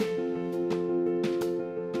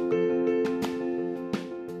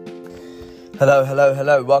Hello, hello,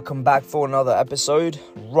 hello. Welcome back for another episode.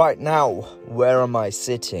 Right now, where am I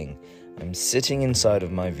sitting? I'm sitting inside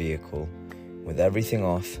of my vehicle with everything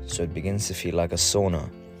off, so it begins to feel like a sauna.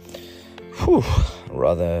 Whew,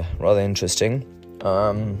 rather interesting.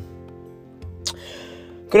 Gonna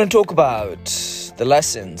talk about the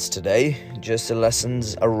lessons today, just the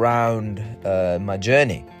lessons around my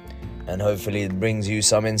journey, and hopefully it brings you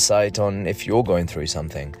some insight on if you're going through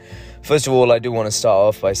something. First of all, I do want to start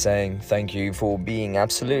off by saying thank you for being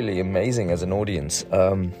absolutely amazing as an audience.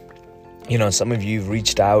 Some of you've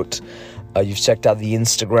reached out, you've checked out the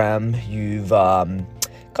Instagram, you've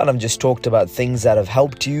kind of just talked about things that have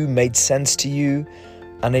helped you, made sense to you,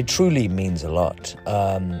 and it truly means a lot.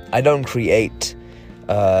 I don't create,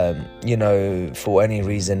 for any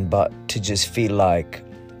reason but to just feel like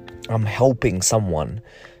I'm helping someone.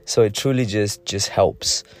 So it truly just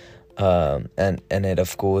helps. And it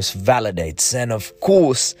of course validates, and of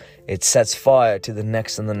course it sets fire to the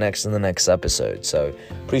next and the next and the next episode. So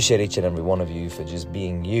appreciate each and every one of you for just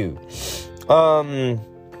being you. All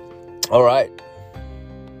right,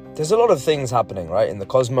 there's a lot of things happening, right, in the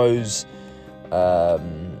cosmos,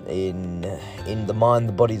 in the mind,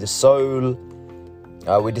 the body, the soul.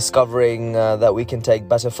 We're discovering that we can take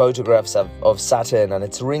better photographs of Saturn and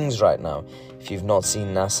its rings right now. If you've not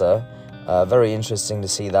seen NASA, very interesting to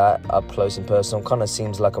see that up close and personal. Kind of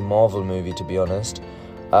seems like a Marvel movie, to be honest.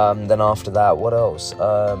 Then after that, what else?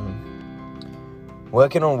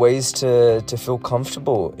 Working on ways to feel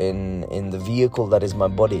comfortable in the vehicle that is my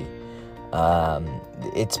body.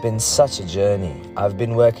 It's been such a journey. I've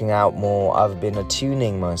been working out more. I've been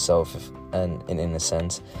attuning myself, and in a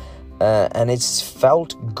sense, and it's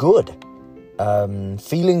felt good.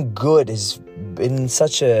 Feeling good has been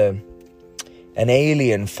such an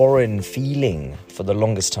alien, foreign feeling for the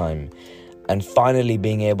longest time, and finally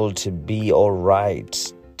being able to be all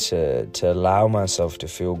right, to allow myself to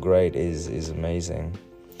feel great is amazing.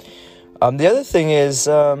 The other thing is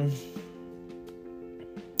the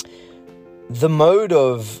mode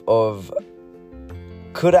of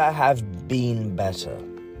could I have been better?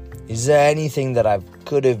 Is there anything that I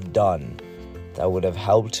could have done that would have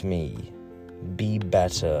helped me be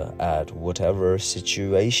better at whatever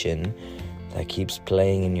situation that keeps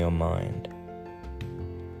playing in your mind?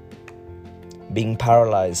 Being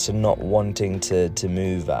paralyzed to not wanting to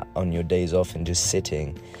move on your days off and just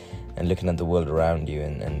sitting and looking at the world around you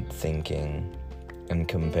and thinking and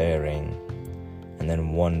comparing and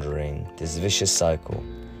then wondering. This vicious cycle.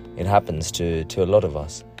 It happens to a lot of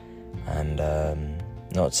us. And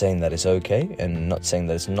not saying that it's okay and not saying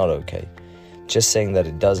that it's not okay. Just saying that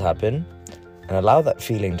it does happen, and allow that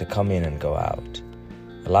feeling to come in and go out.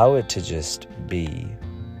 Allow it to just be,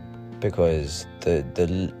 because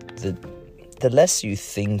the less you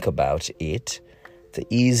think about it, the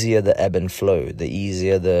easier the ebb and flow, the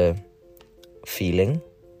easier the feeling,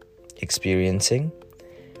 experiencing,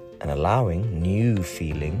 and allowing new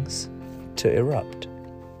feelings to erupt.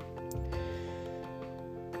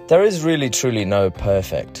 There is really truly no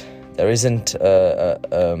perfect. There isn't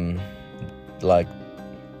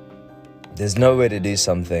there's no way to do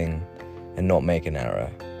something and not make an error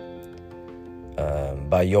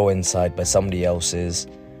by your insight, by somebody else's.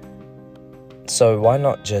 So why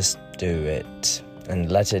not just do it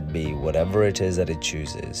and let it be whatever it is that it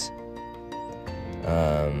chooses?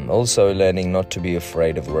 Also learning not to be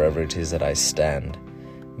afraid of wherever it is that I stand,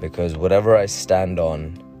 because whatever I stand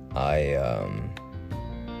on,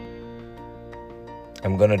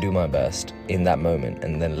 I'm gonna do my best in that moment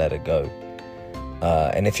and then let it go.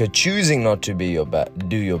 And if you're choosing not to be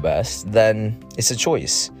do your best, then it's a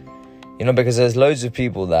choice. Because there's loads of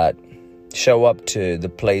people that show up to the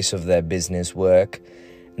place of their business work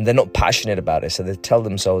and they're not passionate about it, so they tell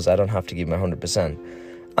themselves, I don't have to give my 100%.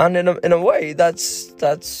 And in a way,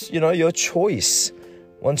 that's your choice.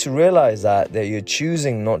 Once you realize that you're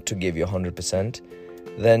choosing not to give your 100%,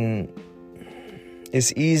 then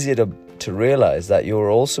it's easier to realize that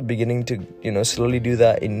you're also beginning to slowly do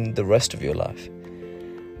that in the rest of your life.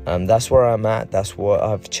 That's where I'm at. That's what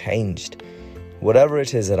I've changed. Whatever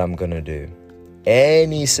it is that I'm going to do,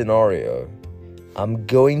 any scenario, I'm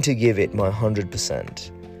going to give it my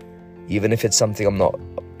 100%. Even if it's something I'm not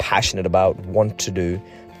passionate about, want to do,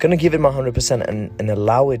 I'm going to give it my 100% and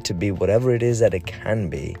allow it to be whatever it is that it can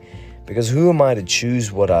be. Because who am I to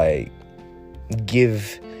choose what I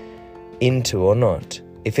give into or not?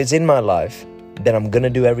 If it's in my life, then I'm going to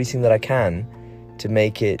do everything that I can to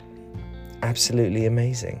make it absolutely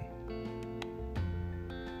amazing.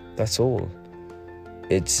 That's all.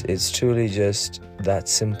 It's truly just that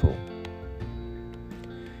simple.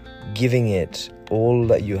 Giving it all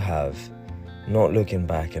that you have, not looking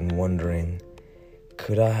back and wondering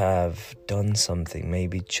could I have done something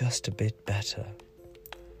maybe just a bit better?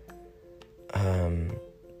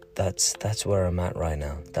 That's where I'm at right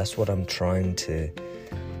now. That's what I'm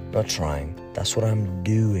that's what I'm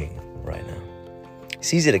doing right now.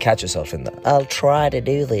 It's easy to catch yourself in that. I'll try to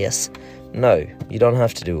do this. No, you don't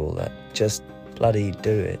have to do all that. Just bloody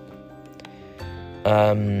do it.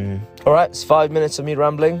 Alright, it's 5 minutes of me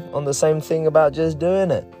rambling on the same thing about just doing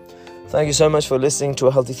it. Thank you so much for listening to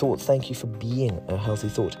A Healthy Thought. Thank you for being a healthy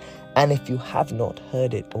thought. And if you have not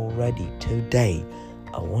heard it already today,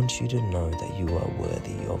 I want you to know that you are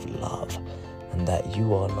worthy of love and that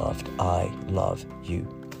you are loved. I love you.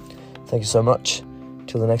 Thank you so much.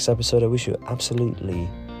 Till the next episode, I wish you absolutely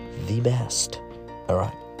the best.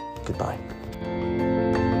 Alright, goodbye.